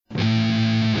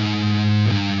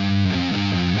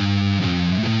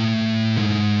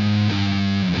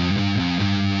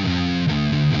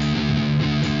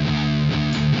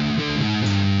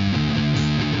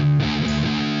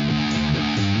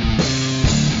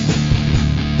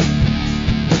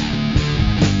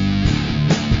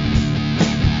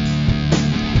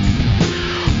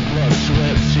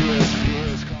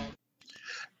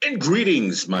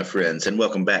Greetings, my friends, and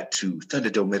welcome back to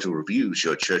Thunderdome Metal Reviews,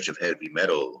 your church of heavy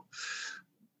metal.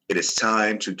 It is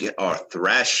time to get our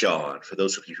thrash on. For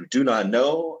those of you who do not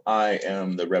know, I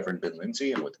am the Reverend Ben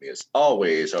Lindsay, and with me as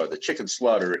always are the chicken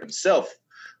slaughterer himself,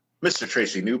 Mr.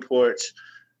 Tracy Newport,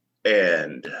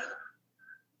 and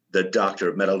the Doctor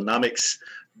of Metalnomics,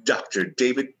 Dr.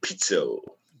 David Pizzo.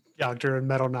 Doctor of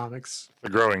Metalnomics. The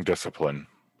growing discipline.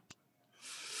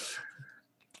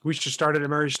 We should start it at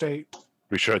Murray State.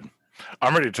 We should.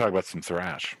 I'm ready to talk about some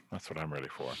thrash. That's what I'm ready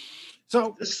for.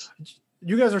 So,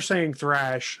 you guys are saying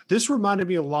thrash. This reminded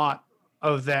me a lot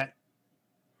of that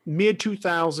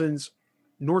mid-2000s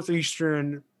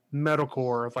Northeastern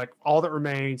metalcore of like All That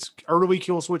Remains, early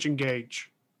Killswitch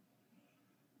Engage.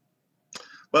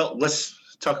 Well,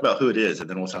 let's talk about who it is, and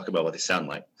then we'll talk about what they sound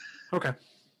like. Okay.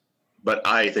 But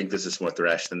I think this is more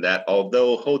thrash than that,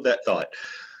 although hold that thought.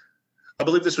 I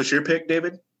believe this was your pick,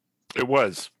 David? It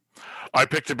was. I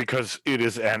picked it because it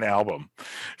is an album.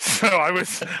 So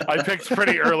I picked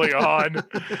pretty early on,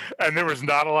 and there was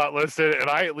not a lot listed, and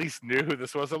I at least knew who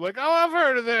this was. I'm like, oh, I've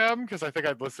heard of them, because I think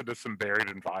I'd listened to some Buried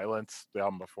in Violence, the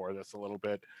album before this a little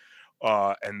bit.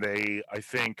 And I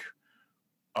think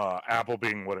Apple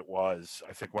being what it was,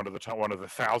 I think one of the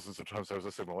thousands of times I was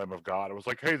listening to Lamb of God, I was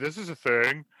like, hey, this is a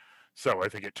thing. So I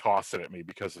think it tossed it at me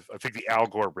because I think the Al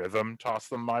Gore rhythm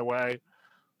tossed them my way.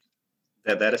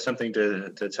 That is something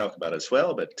to talk about as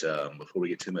well. But before we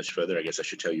get too much further, I guess I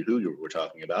should tell you who we're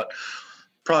talking about.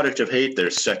 Product of Hate,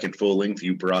 their second full-length,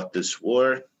 You Brought This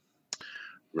War,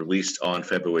 released on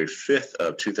February 5th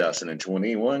of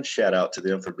 2021. Shout out to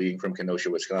them for being from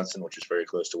Kenosha, Wisconsin, which is very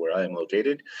close to where I am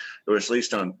located. It was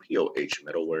released on POH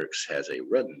Metalworks, has a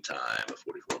run time of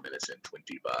 44 minutes and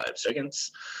 25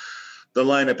 seconds. The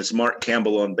lineup is Mark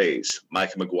Campbell on bass,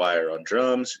 Mike McGuire on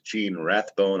drums, Gene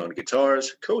Rathbone on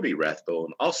guitars, Cody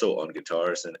Rathbone also on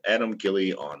guitars, and Adam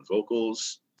Gilly on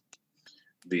vocals.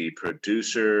 The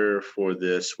producer for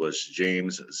this was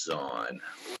James Zahn.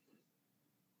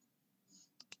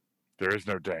 There is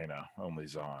no Dana, only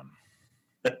Zahn.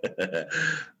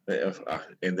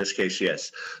 In this case,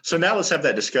 yes. So now let's have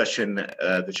that discussion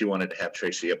that you wanted to have,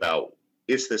 Tracy, about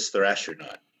is this thrash or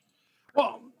not?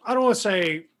 Well, I don't want to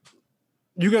say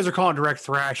you guys are calling direct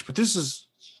thrash, but this is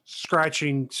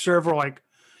scratching several like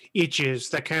itches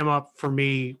that came up for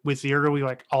me with the early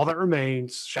like All That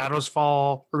Remains, Shadows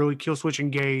Fall, early Killswitch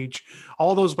Engage,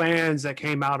 all those bands that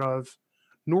came out of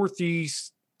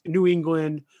Northeast New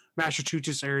England,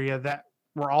 Massachusetts area that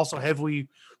were also heavily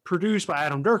produced by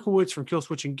Adam Derkowitz from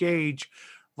Killswitch Engage.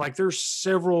 Like there's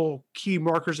several key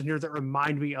markers in here that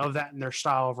remind me of that in their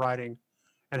style of writing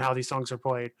and how these songs are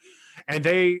played. And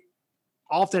they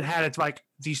often had it's like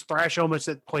these thrash elements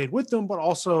that played with them, but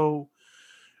also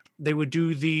they would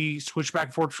do the switch back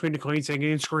and forth between the clean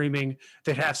singing and screaming.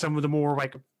 They'd have some of the more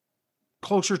like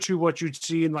closer to what you'd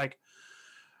see in like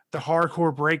the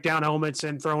hardcore breakdown elements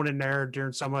and thrown in there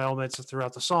during some elements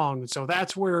throughout the song. And so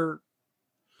that's where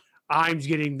I'm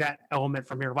getting that element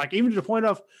from here. Like even to the point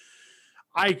of,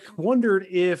 I wondered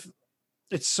if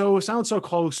it sounds so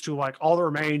close to like All That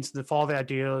Remains and the Fall of the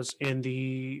Ideas in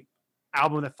the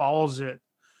album that follows it,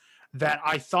 that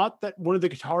I thought that one of the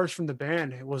guitarists from the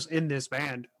band was in this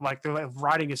band. Like the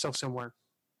writing is so similar.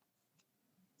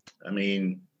 I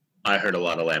mean, I heard a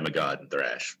lot of Lamb of God and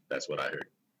thrash. That's what I heard.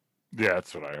 Yeah,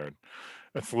 that's what I heard.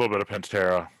 It's a little bit of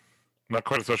Pantera. Not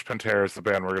quite as much Pantera as the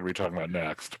band we're going to be talking about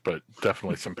next, but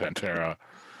definitely some Pantera.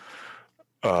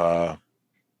 But,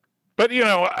 you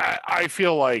know, I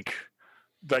feel like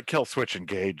that Killswitch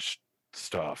Engage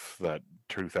stuff, that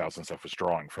 2000 stuff, was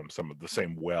drawing from some of the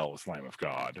same well as Lamb of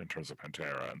God in terms of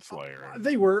Pantera and Slayer.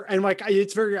 They were, and like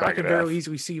it's very, I could very F.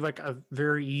 easily see like a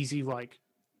very easy like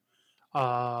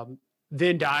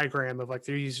Venn diagram of like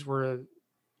these were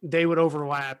they would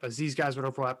overlap as these guys would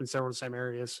overlap in several of the same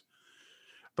areas.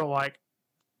 But like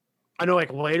I know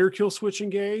like later Killswitch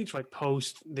Engage, like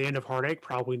post the end of Heartache,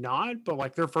 probably not. But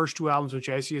like their first two albums with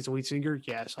Jesse as a lead singer,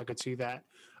 yes, I could see that.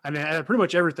 And then pretty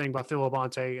much everything by Phil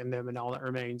Labonte and them and All That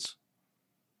Remains.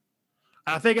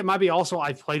 And I think it might be also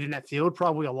I've played in that field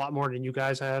probably a lot more than you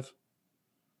guys have.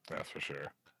 That's for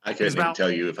sure. I couldn't even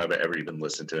tell you if I've ever even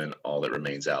listened to an All That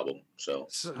Remains album. So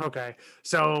okay.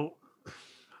 So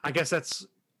I guess that's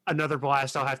another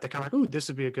blast. I'll have to kind of like, ooh, this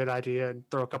would be a good idea, and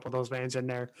throw a couple of those bands in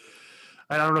there.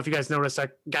 And I don't know if you guys noticed, I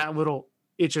got a little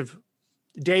itch of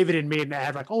David and me, and I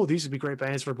had like, oh, these would be great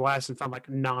bands for blast, and found like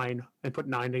 9 and put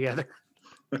 9 together.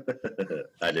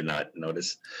 I did not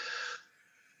notice.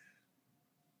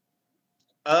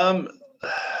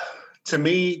 To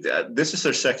me, this is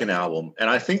their second album, and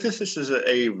I think this is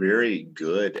a very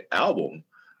good album.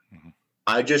 Mm-hmm.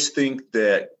 I just think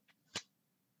that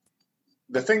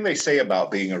the thing they say about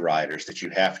being a writer is that you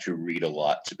have to read a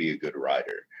lot to be a good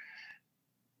writer.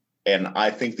 And I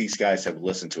think these guys have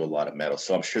listened to a lot of metal,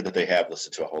 so I'm sure that they have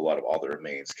listened to a whole lot of All That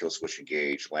Remains, Killswitch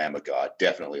Engage, Lamb of God,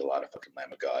 definitely a lot of fucking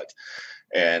Lamb of God,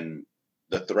 and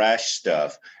the thrash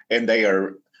stuff. And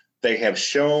they have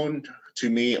shown to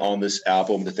me on this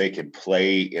album that they can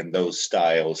play in those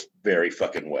styles very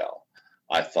fucking well.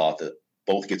 I thought that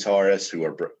both guitarists, who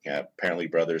are apparently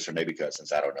brothers or maybe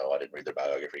cousins, I don't know, I didn't read their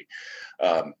biography,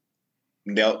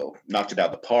 knocked it out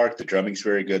of the park. The drumming's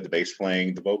very good. The bass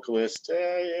playing, the vocalist,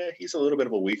 yeah, he's a little bit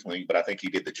of a weakling, but I think he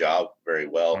did the job very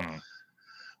well.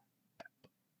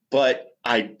 But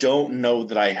I don't know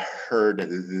that I heard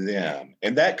them.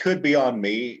 And that could be on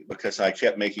me because I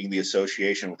kept making the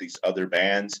association with these other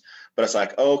bands. But it's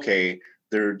like, okay,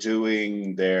 they're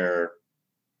doing their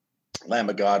Lamb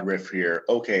of God riff here.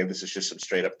 Okay, this is just some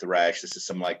straight up thrash. This is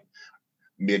some like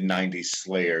mid-90s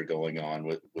Slayer going on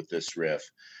with this riff.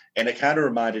 And it kind of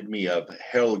reminded me of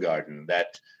Hellgarden,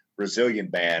 that Brazilian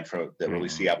band that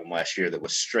released the album last year that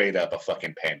was straight up a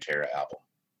fucking Pantera album.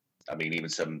 I mean, even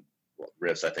some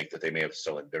riffs I think that they may have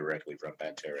stolen directly from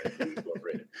Pantera and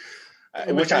incorporated,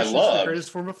 which I love. The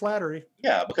greatest form of flattery.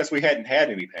 Yeah, because we hadn't had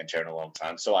any Pantera in a long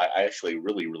time, so I actually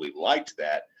really, really liked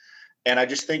that. And I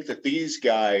just think that these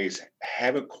guys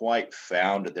haven't quite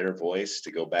found their voice,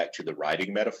 to go back to the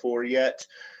writing metaphor, yet.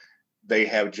 They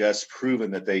have just proven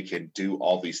that they can do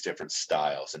all these different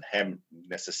styles and haven't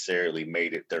necessarily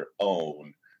made it their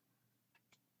own.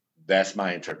 That's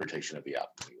my interpretation of the album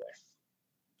anyway.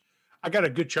 I got a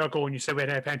good chuckle when you said we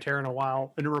hadn't had Pantera in a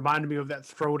while, and it reminded me of that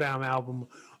Throwdown album,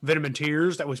 Venom and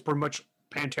Tears, that was pretty much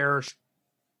Pantera's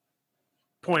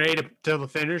point A to the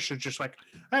finish. It's just like,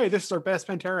 hey, this is our best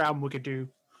Pantera album we could do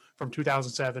from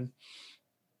 2007.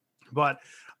 But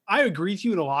I agree with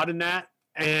you in a lot in that.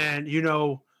 And,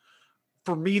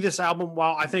 for me, this album,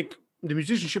 while I think the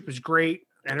musicianship is great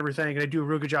and everything, and they do a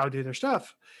real good job of doing their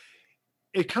stuff,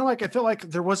 it kind of like, I felt like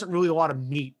there wasn't really a lot of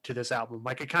meat to this album.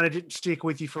 Like, it kind of didn't stick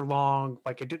with you for long.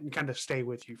 Like, it didn't kind of stay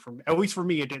with you at least for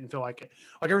me, it didn't feel like it.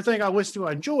 Like, everything I listened to,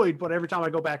 I enjoyed, but every time I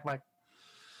go back, like,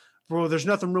 bro, there's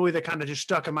nothing really that kind of just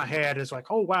stuck in my head as like,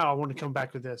 oh, wow, I want to come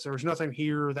back to this. There was nothing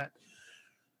here that,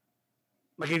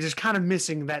 like, it's just kind of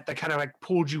missing that kind of like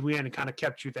pulled you in and kind of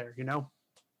kept you there,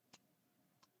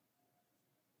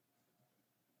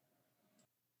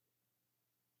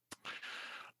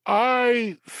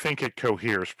 I think it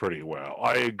coheres pretty well.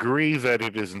 I agree that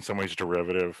it is in some ways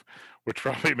derivative, which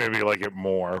probably made me like it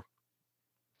more.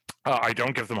 I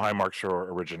don't give them high marks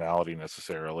for originality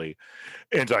necessarily.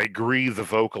 And I agree the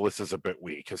vocalist is a bit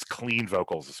weak. His clean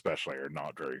vocals especially are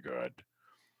not very good.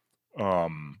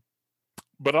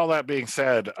 But all that being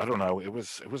said, I don't know, it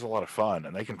was a lot of fun,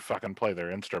 and they can fucking play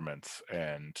their instruments,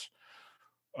 and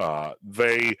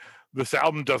this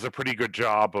album does a pretty good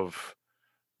job of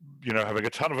having a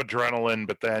ton of adrenaline,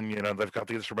 but then they've got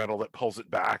the instrumental that pulls it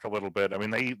back a little bit. I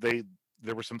mean,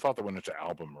 there was some thought that went into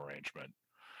album arrangement.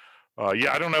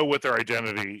 I don't know what their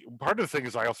identity. Part of the thing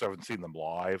is I also haven't seen them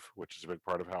live, which is a big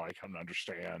part of how I can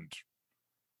understand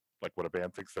like what a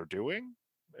band thinks they're doing.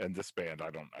 And this band, I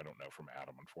don't know from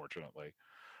Adam, unfortunately.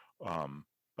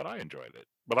 But I enjoyed it.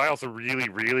 But I also really,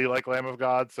 really like Lamb of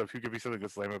God. So if you give me something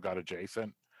that's Lamb of God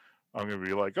adjacent, I'm gonna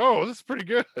be like, oh, this is pretty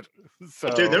good.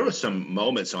 So, dude, there were some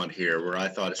moments on here where I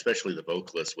thought, especially the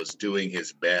vocalist, was doing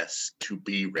his best to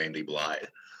be Randy Blythe,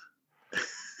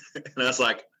 and I was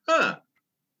like,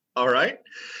 all right,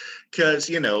 because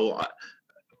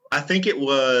I think it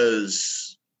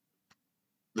was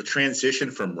the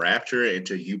transition from Rapture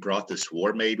into You Brought This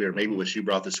War, maybe, or maybe it was You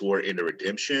Brought This War into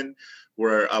Redemption,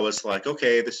 where I was like,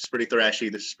 okay, this is pretty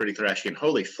thrashy, and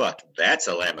holy fuck, that's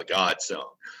a Lamb of God song.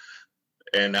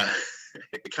 And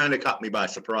it kind of caught me by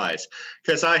surprise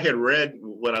because I had read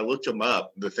when I looked them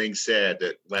up, the thing said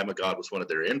that Lamb of God was one of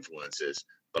their influences,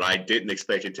 but I didn't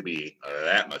expect it to be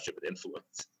that much of an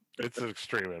influence. It's an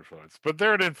extreme influence, but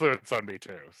they're an influence on me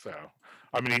too. So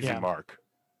I'm an easy mark.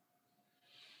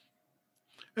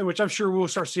 And which I'm sure we'll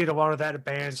start seeing a lot of that at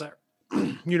bands that,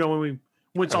 when we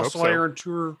went to Slayer and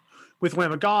tour with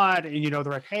Lamb of God, and they're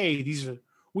like, hey,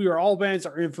 we are all bands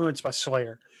that are influenced by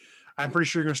Slayer. I'm pretty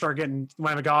sure you're going to start getting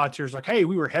Lamb of God tears like, hey,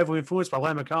 we were heavily influenced by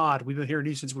Lamb of God. We've been hearing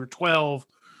these since we were 12.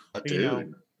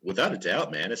 Dude, without a doubt,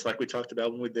 man. It's like we talked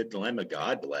about when we did the Lamb of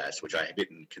God blast, which I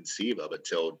didn't conceive of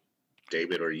until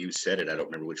David or you said it. I don't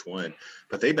remember which one.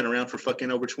 But they've been around for fucking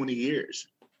over 20 years.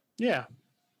 Yeah.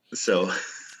 So...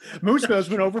 Moonspell's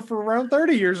been over for around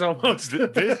 30 years almost.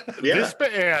 This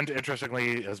band,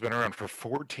 interestingly, has been around for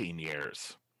 14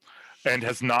 years and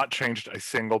has not changed a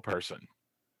single person.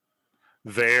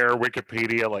 Their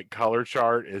Wikipedia color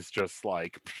chart is just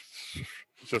like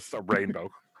just a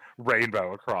rainbow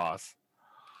across.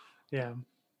 Yeah.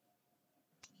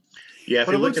 Yeah, if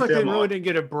But you it look looks at like they them, really didn't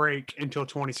get a break until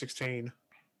 2016.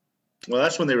 well,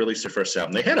 that's when they released their first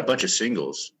album. They had a bunch of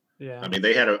singles. Yeah. I mean,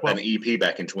 they had Well- an EP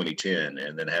back in 2010,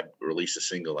 and then have released a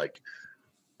single like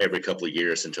every couple of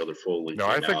years until their full length. No,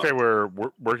 I think they were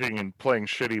working and playing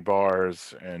shitty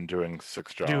bars and doing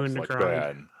 6 jobs Doing the like grind.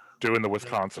 Ben, doing the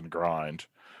Wisconsin grind,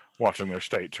 watching their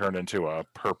state turn into a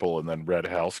purple and then red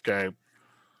hellscape.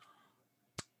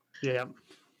 Yeah.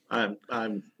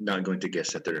 I'm not going to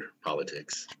guess at their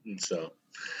politics. And so,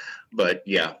 but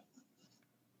yeah,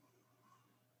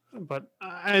 But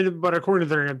according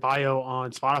to their bio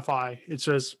on Spotify, it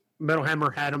says Metal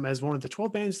Hammer had them as one of the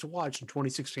 12 bands to watch in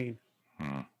 2016.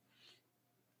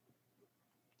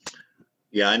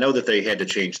 yeah, I know that they had to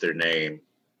change their name.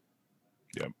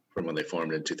 Yep. From when they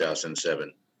formed in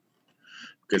 2007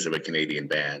 because of a Canadian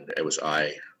band. It was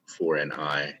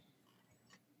I4NI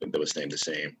that was named the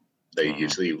same. They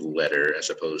use the letter as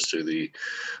opposed to the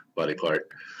body part.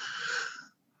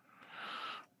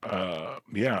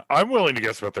 Yeah, I'm willing to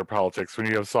guess about their politics when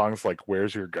you have songs like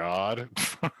 "Where's Your God."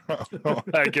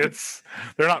 Like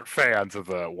they're not fans of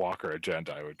the Walker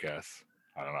agenda, I would guess.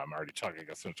 I don't know. I'm already talking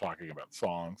about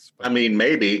songs. But... I mean,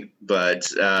 maybe, but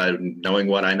knowing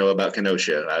what I know about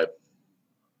Kenosha,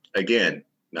 again,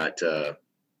 not going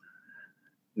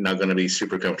to be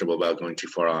super comfortable about going too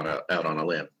far out on a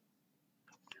limb.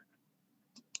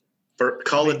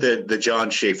 Call it the John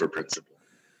Schaefer principle.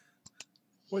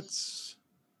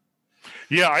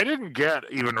 Yeah, I didn't get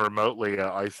even remotely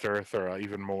Iced Earth or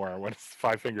even more when it's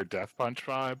Five Finger Death Punch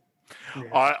vibe.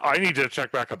 Yeah. I need to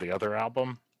check back on the other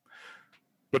album,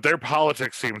 but their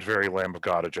politics seemed very Lamb of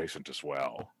God adjacent as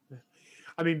well.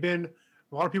 I mean, Ben,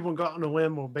 a lot of people got on a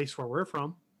limb based where we're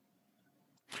from.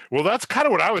 Well, that's kind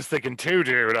of what I was thinking too,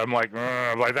 dude. I'm like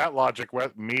by that logic,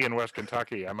 me in West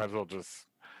Kentucky, I might as well just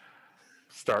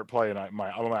start playing my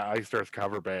Iced Earth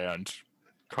cover band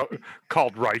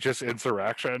called Righteous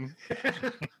Insurrection.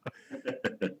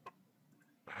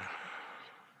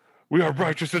 We are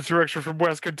Righteous Insurrection from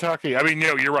West Kentucky. I mean,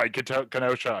 you're right.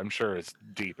 Kenosha, I'm sure, is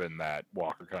deep in that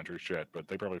Walker country shit, but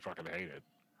they probably fucking hate it.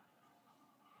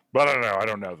 But I don't know. I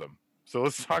don't know them. So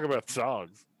let's talk about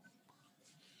songs.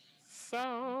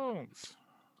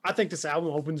 I think this album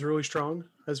opens really strong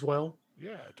as well.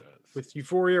 Yeah, it does. With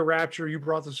Euphoria, Rapture, You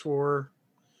Brought This War,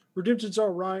 Redemption's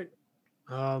all right.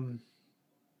 I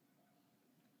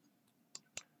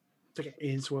think it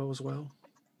ends well as well.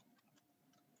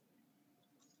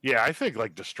 Yeah, I think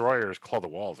like Destroyers, Claw the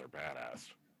Walls are badass.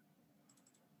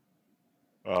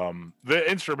 The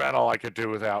instrumental I could do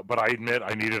without, but I admit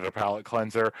I needed a palate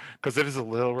cleanser because it is a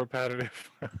little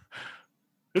repetitive.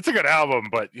 It's a good album,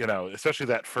 but especially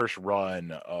that first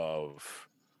run of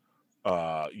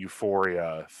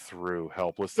Euphoria through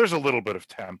Helpless, there's a little bit of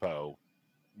tempo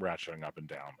ratcheting up and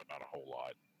down, but not a whole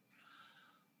lot.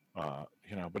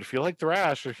 But if you like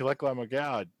thrash, if you like Lamb of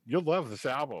God, you'll love this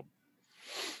album.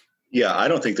 Yeah, I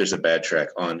don't think there's a bad track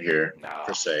on here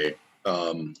per se,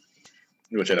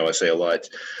 which I know I say a lot.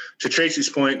 To Tracy's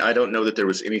point, I don't know that there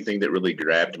was anything that really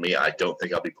grabbed me. I don't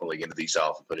think I'll be pulling into these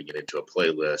off and putting it into a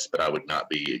playlist, but I would not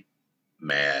be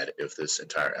mad if this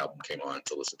entire album came on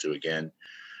to listen to again.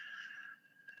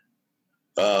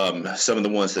 Some of the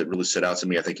ones that really stood out to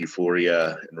me, I think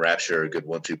Euphoria and Rapture are a good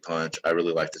 1-2 punch. I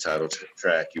really like the title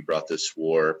track, You Brought This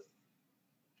War.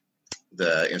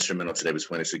 The instrumental Today Was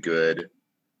When It's a good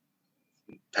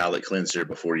palate cleanser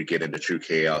before you get into True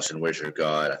Chaos and Where's Your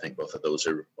God. I think both of those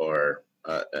are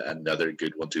another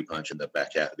good 1-2 punch in the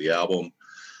back half of the album.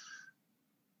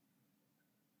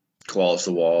 Claws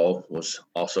the Wall was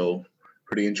also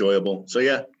pretty enjoyable. So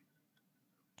yeah,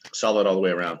 solid all the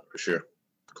way around for sure.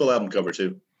 Cool album cover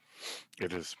too.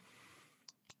 It is.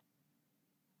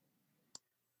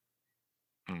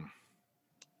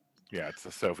 Yeah, it's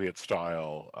a Soviet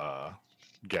style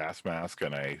gas mask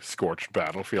and a scorched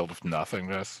battlefield of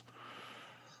nothingness.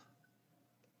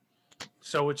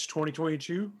 So it's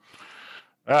 2022?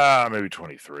 Maybe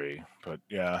 23, but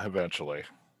yeah, eventually.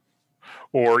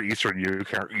 Or Eastern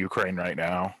Ukraine right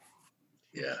now.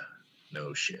 Yeah,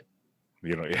 no shit.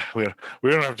 Yeah, we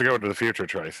don't have to go into the future,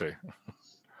 Tracy.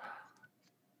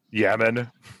 Yemen.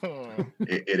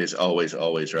 It is always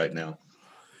right now.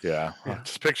 Yeah.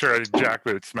 Just picture a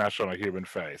jackboot smashed on a human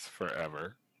face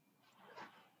forever.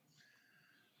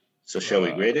 So shall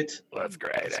we grade it? Let's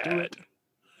grade it.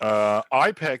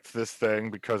 I picked this thing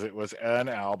because it was an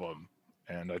album,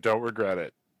 and I don't regret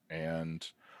it. And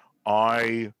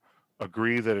I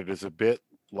agree that it is a bit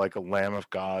like a Lamb of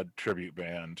God tribute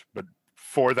band, but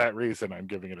for that reason, I'm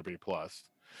giving it a B+.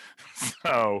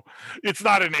 So it's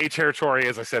not in A territory.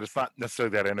 As I said, it's not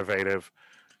necessarily that innovative.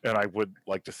 And I would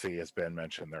like to see, as Ben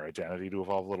mentioned, their identity to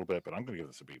evolve a little bit, but I'm going to give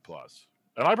this a B+.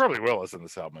 And I probably will listen to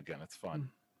this album again. It's fun.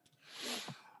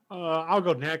 I'll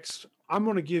go next. I'm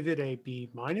going to give it a B-.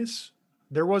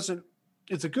 There wasn't.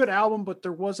 It's a good album, but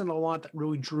there wasn't a lot that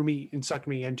really drew me and sucked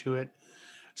me into it,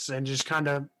 and just kind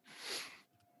of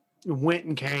went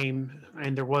and came,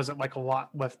 and there wasn't like a lot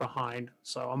left behind.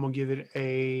 So I'm going to give it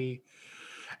a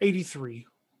 83.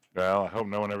 Well, I hope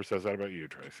no one ever says that about you,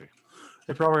 Tracy.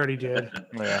 They probably already did.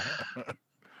 Yeah.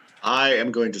 I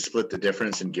am going to split the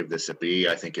difference and give this a B.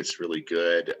 I think it's really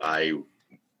good. I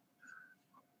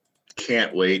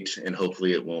can't wait, and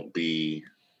hopefully it won't be,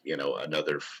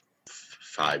 another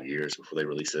 5 years before they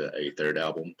release a third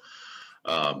album.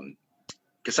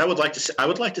 Because I would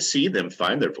like to see them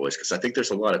find their voice, because I think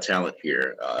there's a lot of talent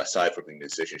here, aside from the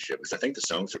musicianship. Because I think the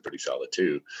songs are pretty solid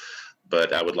too.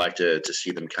 But I would like to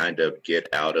see them kind of get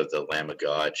out of the Lamb of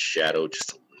God shadow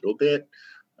just a little bit,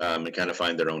 and kind of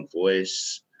find their own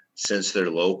voice. Since they're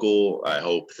local, I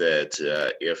hope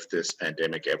that if this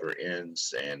pandemic ever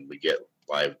ends and we get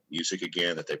live music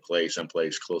again, that they play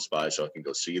someplace close by so I can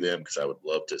go see them, because I would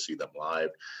love to see them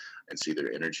live and see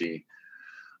their energy.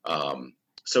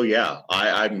 So yeah,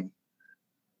 I'm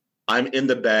in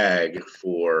the bag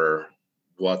for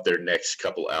what their next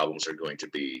couple albums are going to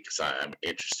be, because I'm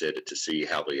interested to see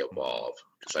how they evolve,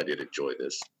 because I did enjoy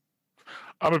this.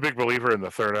 I'm a big believer in the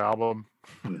third album.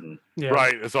 Mm-hmm. Yeah.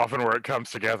 Right. It's often where it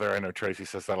comes together. I know Tracy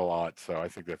says that a lot. So I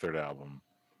think the third album,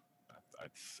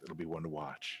 it'll be one to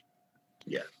watch.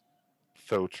 Yeah.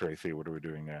 So Tracy, what are we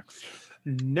doing next?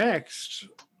 Next,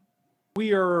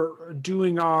 we are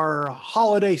doing our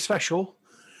holiday special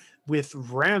with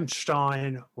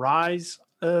Rammstein, Rise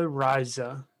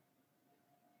Riza.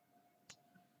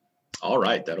 All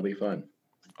right, that'll be fun.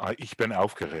 Ich bin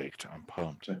aufgeregt. I'm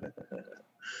pumped.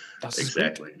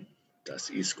 Exactly.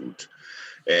 Das ist gut.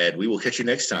 And we will catch you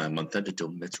next time on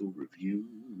Thunderdome Metal Review.